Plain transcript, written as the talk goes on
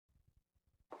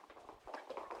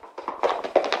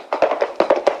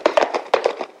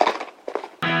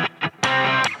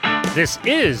This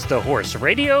is the Horse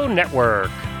Radio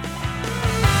Network.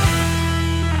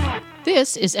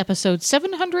 This is episode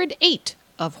 708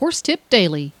 of Horse Tip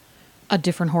Daily. A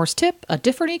different horse tip, a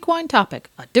different equine topic,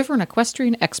 a different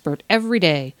equestrian expert every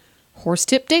day. Horse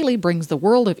Tip Daily brings the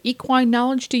world of equine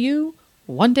knowledge to you,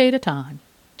 one day at a time.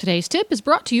 Today's tip is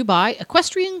brought to you by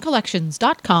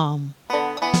EquestrianCollections.com.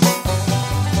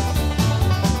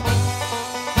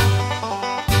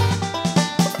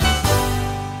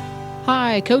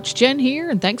 Hi, Coach Jen here,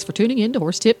 and thanks for tuning in to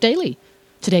Horse Tip Daily.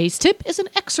 Today's tip is an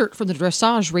excerpt from the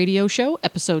Dressage Radio Show,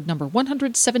 episode number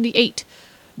 178.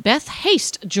 Beth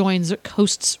Haste joins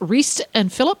hosts Reese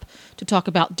and Phillip to talk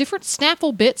about different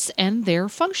Snaffle bits and their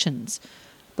functions.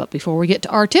 But before we get to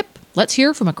our tip, let's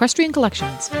hear from Equestrian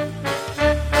Collections.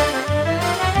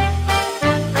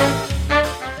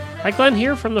 Hi, Glenn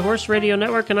here from the Horse Radio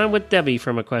Network, and I'm with Debbie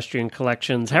from Equestrian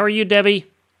Collections. How are you, Debbie?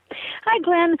 Hi,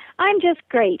 Glenn. I'm just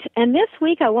great. And this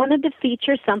week I wanted to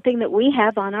feature something that we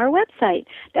have on our website,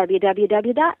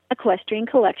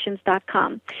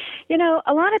 www.equestriancollections.com. You know,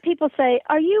 a lot of people say,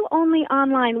 are you only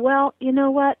online? Well, you know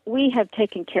what? We have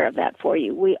taken care of that for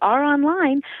you. We are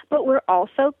online, but we're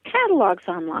also catalogs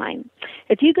online.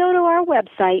 If you go to our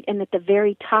website and at the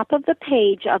very top of the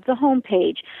page, of the home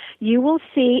page, you will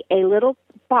see a little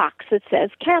box that says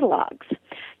catalogs.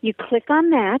 You click on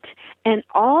that, and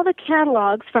all the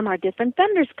catalogs from our different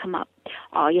vendors come up.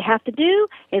 All you have to do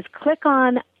is click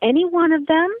on any one of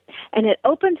them, and it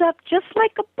opens up just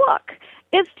like a book.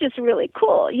 It's just really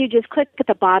cool. You just click at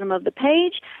the bottom of the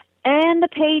page, and the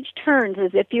page turns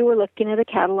as if you were looking at a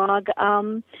catalog,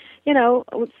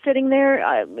 sitting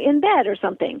there in bed or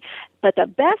something. But the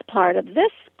best part of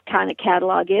this kind of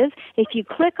catalog is if you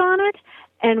click on it,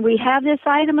 and we have this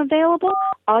item available,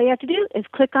 all you have to do is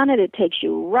click on it. It takes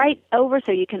you right over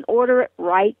so you can order it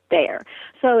right there.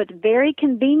 So it's very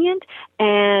convenient,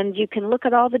 and you can look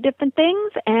at all the different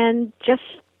things and just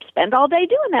spend all day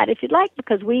doing that if you'd like,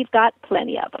 because we've got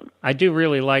plenty of them. I do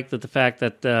really like the fact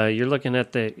that you're looking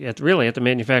at the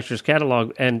manufacturer's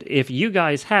catalog, and if you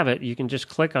guys have it, you can just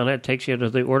click on it. It takes you to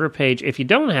the order page. If you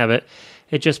don't have it,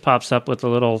 it just pops up with a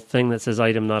little thing that says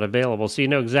item not available, so you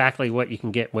know exactly what you can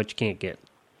get and what you can't get.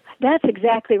 That's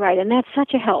exactly right, and that's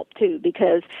such a help, too,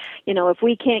 because, if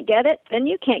we can't get it, then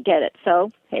you can't get it.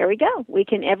 So here we go.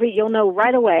 You'll know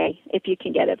right away if you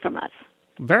can get it from us.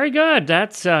 Very good.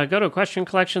 That's go to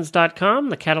EquestrianCollections.com,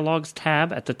 the catalogs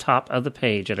tab at the top of the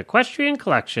page at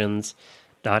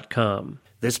EquestrianCollections.com.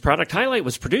 This product highlight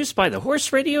was produced by the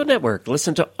Horse Radio Network.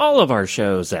 Listen to all of our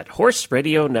shows at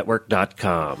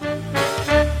HorseRadioNetwork.com.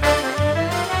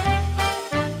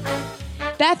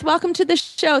 Beth, welcome to the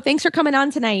show. Thanks for coming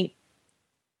on tonight.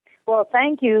 Well,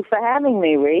 thank you for having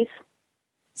me, Reese.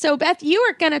 So, Beth, you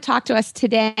are going to talk to us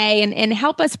today and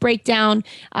help us break down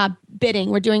bitting.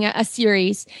 We're doing a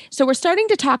series. So we're starting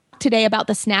to talk today about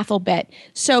the Snaffle bit.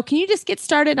 So can you just get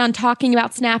started on talking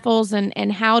about Snaffles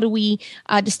and how do we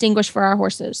distinguish for our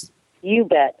horses? You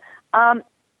bet.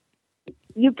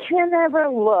 You can never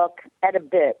look at a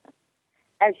bit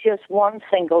as just one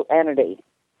single entity.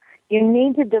 You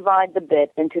need to divide the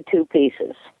bit into two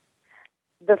pieces.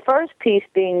 The first piece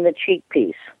being the cheek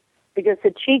piece, because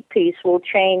the cheek piece will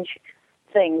change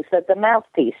things that the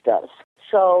mouthpiece does.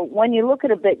 So when you look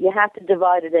at a bit, you have to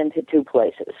divide it into two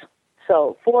places.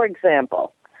 So, for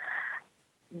example,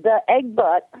 the egg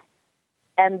butt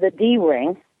and the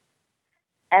D-ring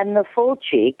and the full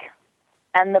cheek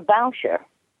and the boucher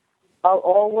are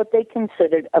all what they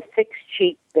considered a fixed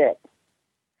cheek bit.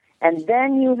 And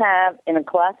then you have, in a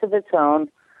class of its own,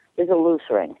 is a loose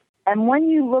ring. And when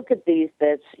you look at these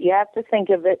bits, you have to think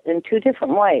of it in two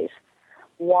different ways.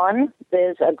 One,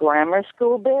 there's a grammar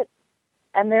school bit,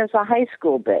 and there's a high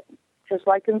school bit, just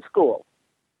like in school.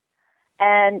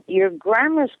 And your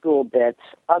grammar school bits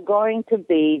are going to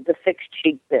be the fixed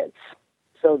cheek bits.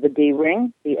 So the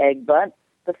D-ring, the egg butt,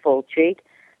 the full cheek,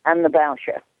 and the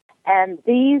boucher. And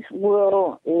these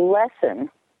will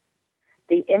lessen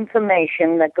the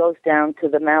information that goes down to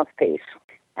the mouthpiece.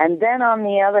 And then on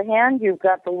the other hand, you've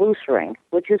got the loose ring,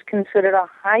 which is considered a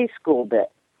high school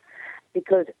bit,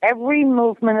 because every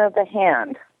movement of the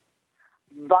hand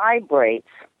vibrates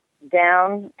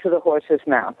down to the horse's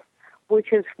mouth,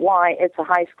 which is why it's a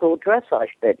high school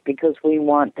dressage bit, because we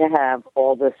want to have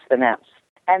all this finesse.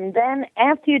 And then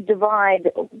after you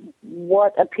divide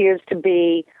what appears to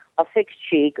be a fixed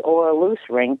cheek or a loose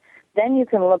ring, then you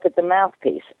can look at the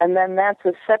mouthpiece, and then that's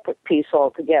a separate piece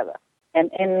altogether.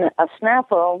 And in a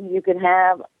snaffle, you can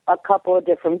have a couple of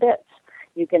different bits.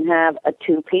 You can have a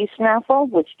two-piece snaffle,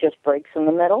 which just breaks in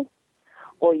the middle,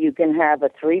 or you can have a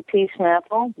three-piece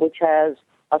snaffle, which has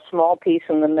a small piece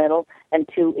in the middle and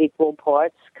two equal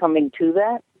parts coming to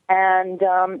that. And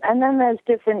then there's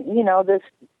different, there's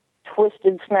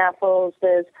twisted snaffles,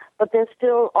 but they're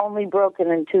still only broken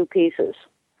in two pieces.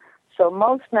 So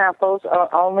most snaffles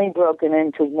are only broken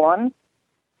into one,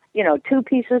 two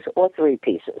pieces or three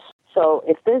pieces. So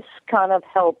if this kind of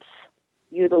helps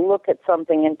you to look at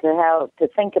something and to how to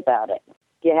think about it,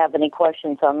 do you have any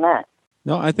questions on that?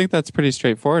 No, I think that's pretty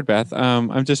straightforward, Beth.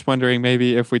 I'm just wondering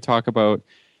maybe if we talk about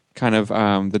kind of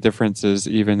the differences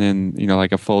even in,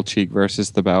 like a full cheek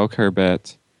versus the bow curve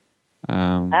bit.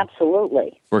 Absolutely.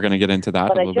 If we're going to get into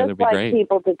that a little bit, it'd be great. But I just like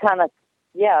people to kind of,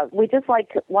 we just like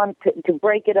to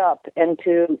break it up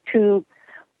into 2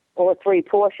 or 3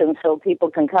 portions so people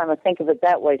can kind of think of it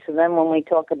that way. So then when we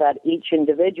talk about each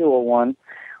individual one,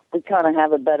 we kind of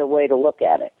have a better way to look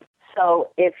at it. So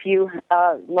if you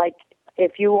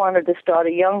wanted to start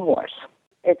a young horse,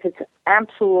 if it's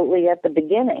absolutely at the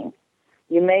beginning,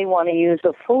 you may want to use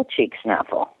a full cheek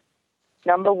snaffle.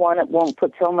 Number one, it won't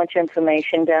put so much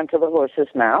information down to the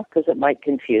horse's mouth because it might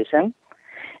confuse him.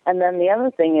 And then the other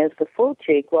thing is the full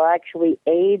cheek will actually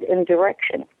aid in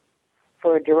direction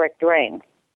for a direct rein.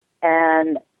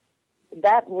 And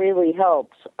that really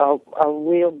helps a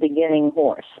real beginning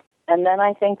horse. And then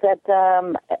I think that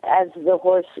as the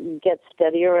horse gets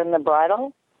steadier in the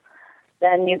bridle,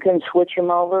 then you can switch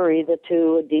him over either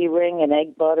to a D-ring, an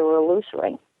egg butt, or a loose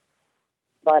ring.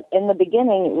 But in the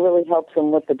beginning, it really helps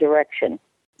him with the direction.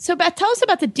 So, Beth, tell us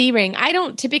about the D-ring. I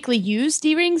don't typically use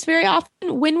D-rings very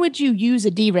often. When would you use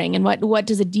a D-ring, and what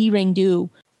does a D-ring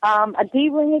do? A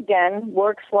D-ring, again,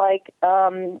 works like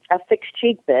a fixed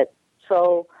cheek bit.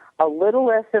 So a little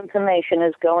less information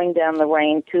is going down the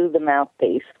rein to the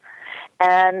mouthpiece.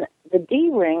 And the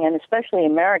D-ring, and especially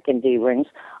American D-rings,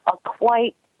 are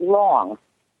quite long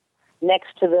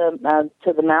next to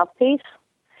the mouthpiece.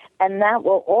 And that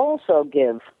will also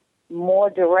give more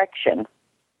direction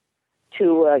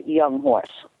to a young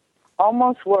horse.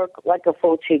 Almost work like a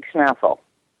full cheek snaffle.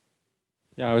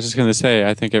 Yeah, I was just going to say,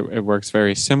 I think it works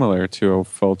very similar to a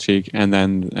full cheek, and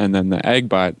then the egg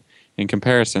butt, in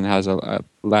comparison, has a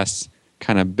less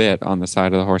kind of bit on the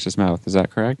side of the horse's mouth. Is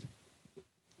that correct?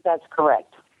 That's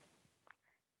correct.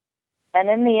 And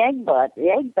in the egg butt,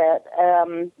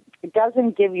 it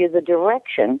doesn't give you the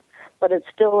direction, but it's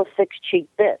still a fixed cheek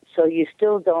bit, so you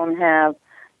still don't have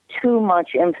too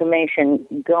much information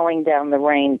going down the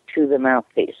rein to the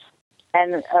mouthpiece.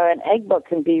 And an egg butt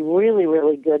can be really,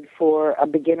 really good for a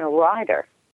beginner rider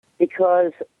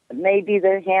because maybe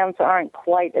their hands aren't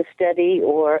quite as steady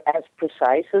or as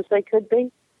precise as they could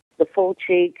be. The full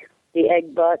cheek, the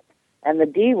egg butt, and the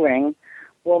D-ring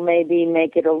will maybe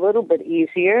make it a little bit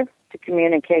easier to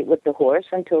communicate with the horse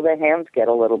until their hands get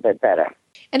a little bit better.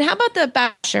 And how about the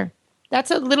bowsher?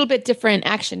 That's a little bit different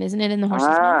action, isn't it, in the horse's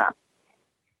mouth?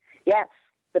 Yes.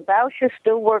 The bowsher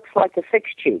still works like a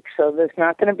fixed cheek, so there's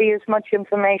not going to be as much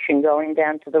information going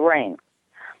down to the rein.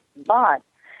 But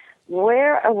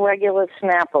where a regular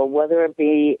snaffle, whether it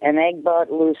be an egg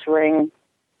butt, loose ring,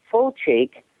 full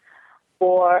cheek,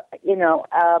 or,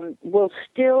 will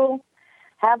still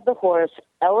have the horse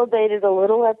elevated a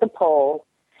little at the pole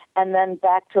and then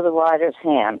back to the rider's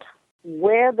hand.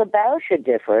 Where the bowsher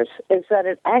differs is that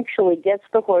it actually gets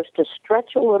the horse to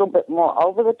stretch a little bit more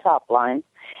over the top line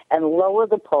and lower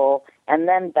the pole and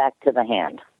then back to the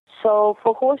hand. So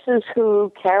for horses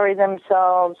who carry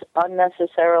themselves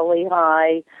unnecessarily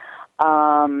high,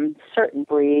 certain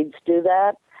breeds do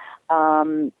that.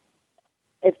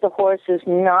 If the horse is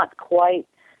not quite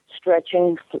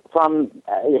stretching from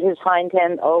his hind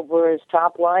end over his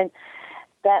top line,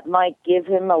 that might give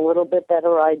him a little bit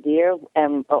better idea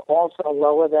and also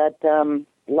lower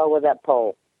that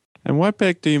pole. And what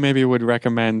bit do you maybe would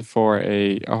recommend for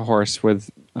a horse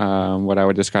with what I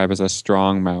would describe as a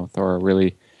strong mouth, or a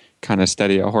really kind of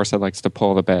steady, a horse that likes to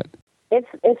pull the bit?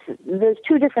 There's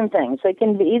two different things. They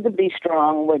can either be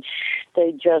strong, which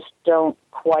they just don't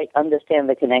quite understand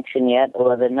the connection yet,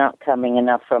 or they're not coming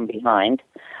enough from behind.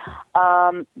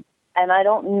 And I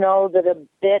don't know that a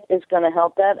bit is going to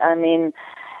help that. I mean,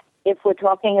 if we're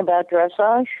talking about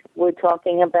dressage, we're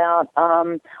talking about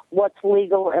what's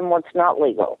legal and what's not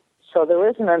legal. So there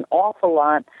isn't an awful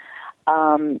lot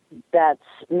that's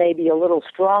maybe a little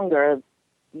stronger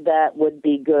that would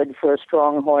be good for a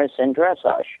strong horse in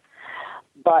dressage.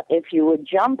 But if you were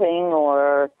jumping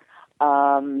or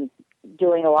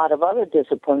doing a lot of other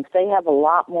disciplines, they have a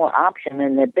lot more option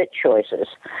in their bit choices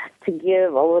to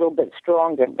give a little bit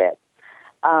stronger bit.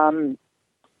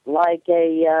 Like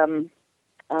a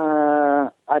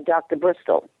Dr.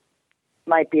 Bristol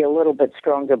might be a little bit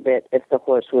stronger bit if the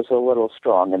horse was a little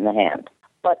strong in the hand.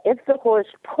 But if the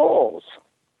horse pulls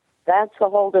that's a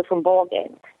whole different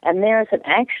ballgame. And there is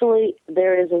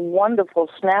a wonderful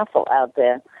snaffle out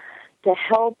there to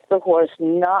help the horse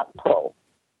not pull.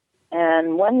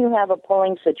 And when you have a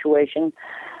pulling situation,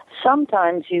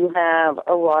 sometimes you have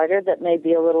a rider that may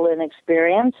be a little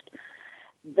inexperienced,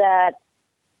 that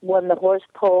when the horse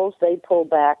pulls, they pull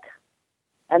back,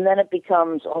 and then it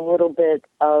becomes a little bit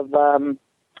of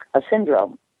a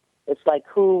syndrome. It's like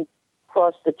who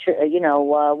crossed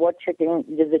what chicken,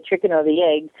 did the chicken or the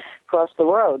egg cross the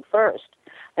road first?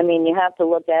 I mean, you have to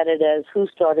look at it as who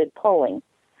started pulling.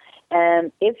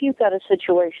 And if you've got a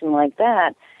situation like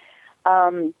that,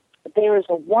 there is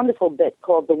a wonderful bit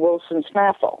called the Wilson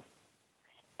Snaffle.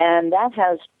 And that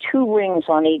has 2 rings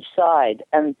on each side,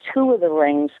 and 2 of the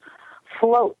rings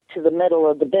float to the middle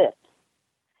of the bit.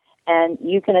 And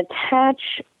you can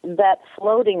attach that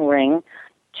floating ring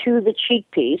to the cheek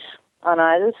piece on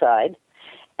either side,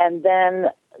 and then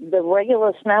the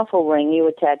regular snaffle ring you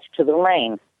attach to the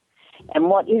rein. And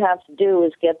what you have to do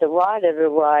is get the rider to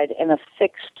ride in a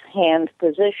fixed hand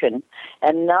position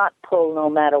and not pull no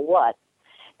matter what.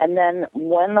 And then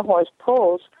when the horse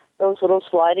pulls, those little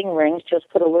sliding rings just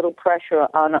put a little pressure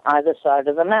on either side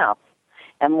of the mouth.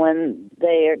 And when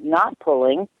they're not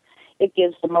pulling, it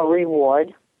gives them a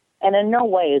reward. And in no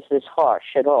way is this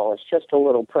harsh at all. It's just a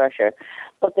little pressure.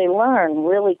 But they learn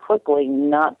really quickly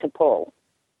not to pull.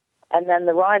 And then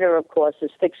the rider, of course, is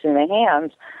fixing the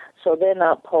hands, so they're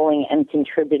not pulling and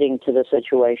contributing to the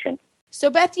situation. So,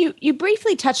 Beth, you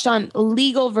briefly touched on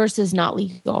legal versus not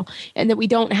legal, and that we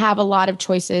don't have a lot of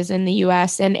choices in the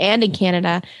U.S. and in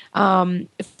Canada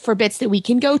for bits that we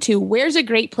can go to. Where's a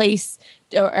great place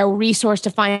or a resource to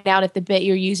find out if the bit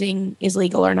you're using is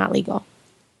legal or not legal?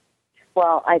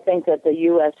 Well, I think that the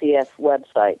USEF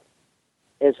website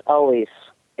is always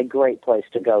a great place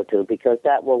to go to, because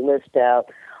that will list out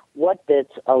what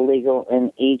bits are legal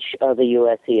in each of the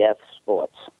USEF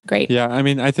sports. Great. Yeah, I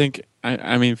mean,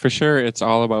 I mean, for sure, it's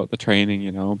all about the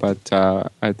training, but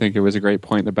I think it was a great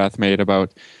point that Beth made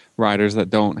about riders that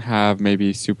don't have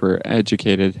maybe super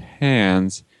educated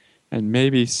hands, and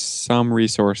maybe some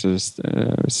sources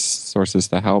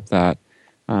to help that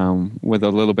with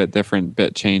a little bit different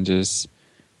bit changes.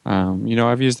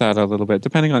 I've used that a little bit,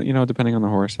 depending on the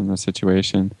horse and the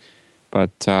situation.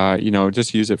 But,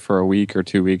 just use it for a week or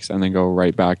 2 weeks and then go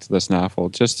right back to the snaffle,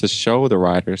 just to show the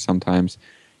rider sometimes,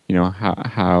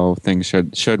 how things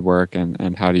should work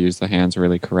and how to use the hands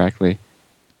really correctly.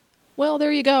 Well,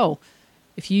 there you go.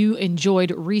 If you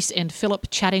enjoyed Reese and Phillip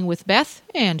chatting with Beth,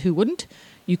 and who wouldn't,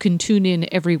 you can tune in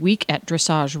every week at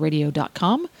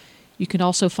dressageradio.com. You can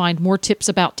also find more tips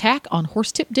about tack on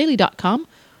horsetipdaily.com.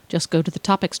 Just go to the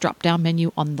topics drop-down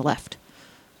menu on the left.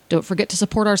 Don't forget to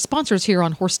support our sponsors here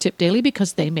on Horse Tip Daily,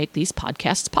 because they make these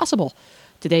podcasts possible.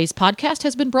 Today's podcast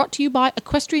has been brought to you by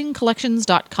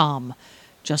EquestrianCollections.com.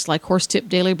 Just like Horse Tip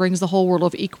Daily brings the whole world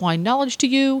of equine knowledge to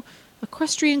you,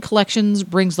 Equestrian Collections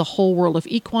brings the whole world of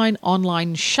equine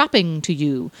online shopping to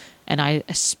you. And I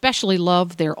especially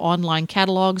love their online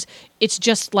catalogs. It's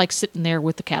just like sitting there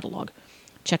with the catalog.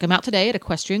 Check them out today at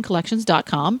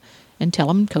EquestrianCollections.com and tell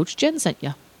them Coach Jen sent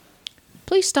you.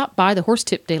 Please stop by the Horse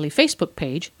Tip Daily Facebook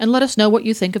page and let us know what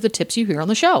you think of the tips you hear on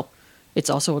the show. It's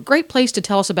also a great place to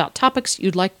tell us about topics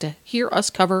you'd like to hear us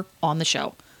cover on the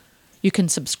show. You can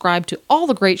subscribe to all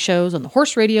the great shows on the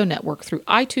Horse Radio Network through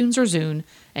iTunes or Zune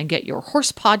and get your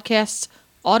horse podcasts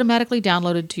automatically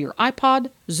downloaded to your iPod,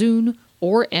 Zune,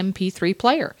 or MP3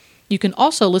 player. You can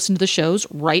also listen to the shows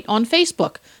right on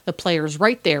Facebook. The player's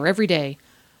right there every day.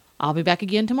 I'll be back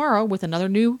again tomorrow with another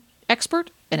new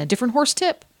expert and a different horse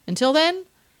tip. Until then,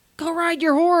 go ride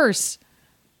your horse.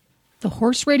 The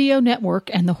Horse Radio Network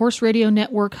and the Horse Radio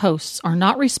Network hosts are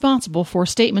not responsible for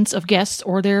statements of guests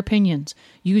or their opinions.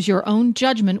 Use your own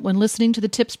judgment when listening to the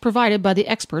tips provided by the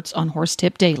experts on Horse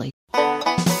Tip Daily.